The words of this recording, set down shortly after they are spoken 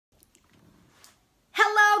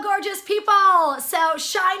gorgeous people. So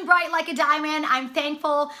shine bright like a diamond. I'm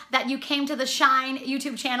thankful that you came to the Shine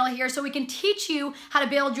YouTube channel here so we can teach you how to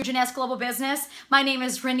build your Jcloud global business. My name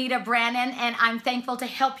is Renita Brannon and I'm thankful to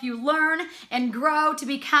help you learn and grow to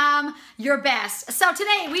become your best. So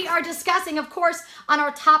today we are discussing, of course, on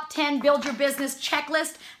our top 10 build your business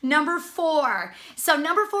checklist, number 4. So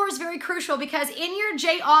number 4 is very crucial because in your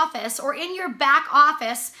J office or in your back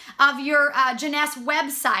office of your Jcloud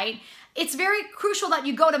website, it's very crucial that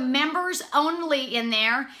you go to members only in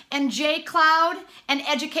there and Jcloud and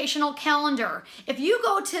educational calendar. If you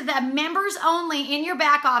go to the members only in your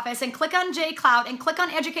back office and click on Jcloud and click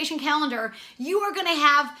on education calendar, you are going to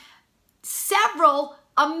have several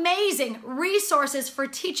amazing resources for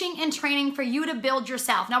teaching and training for you to build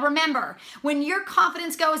yourself. Now remember, when your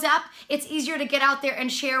confidence goes up, it's easier to get out there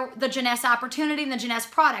and share the Jcloud opportunity and the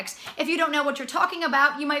Jcloud products. If you don't know what you're talking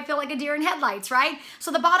about, you might feel like a deer in headlights, right?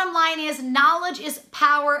 So the bottom line is knowledge is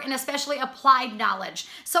power, and especially applied knowledge.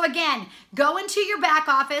 So again, go into your back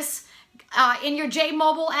office, in your J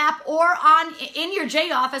mobile app or in your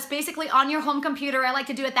J office, basically on your home computer. I like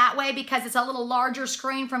to do it that way because it's a little larger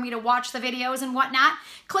screen for me to watch the videos and whatnot.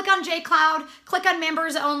 Click on Jcloud, click on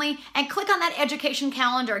members only, and click on that education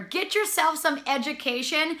calendar. Get yourself some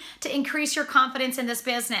education to increase your confidence in this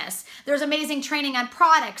business. There's amazing training on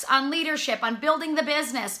products, on leadership, on building the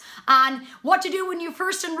business, on what to do when you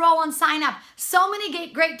first enroll and sign up. So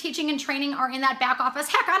many great teaching and training are in that back office.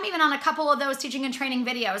 Heck, I'm even on a couple of those teaching and training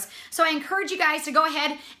videos. So I encourage you guys to go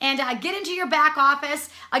ahead and get into your back office.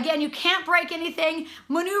 Again, you can't break anything.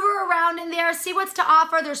 Maneuver around in there, see what's to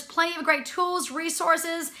offer. There's plenty of great tools,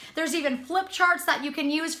 resources. There's even flip charts that you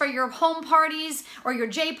can use for your home parties or your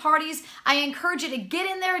J parties. I encourage you to get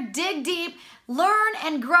in there, dig deep, learn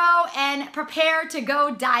and grow, and prepare to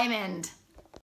go diamond.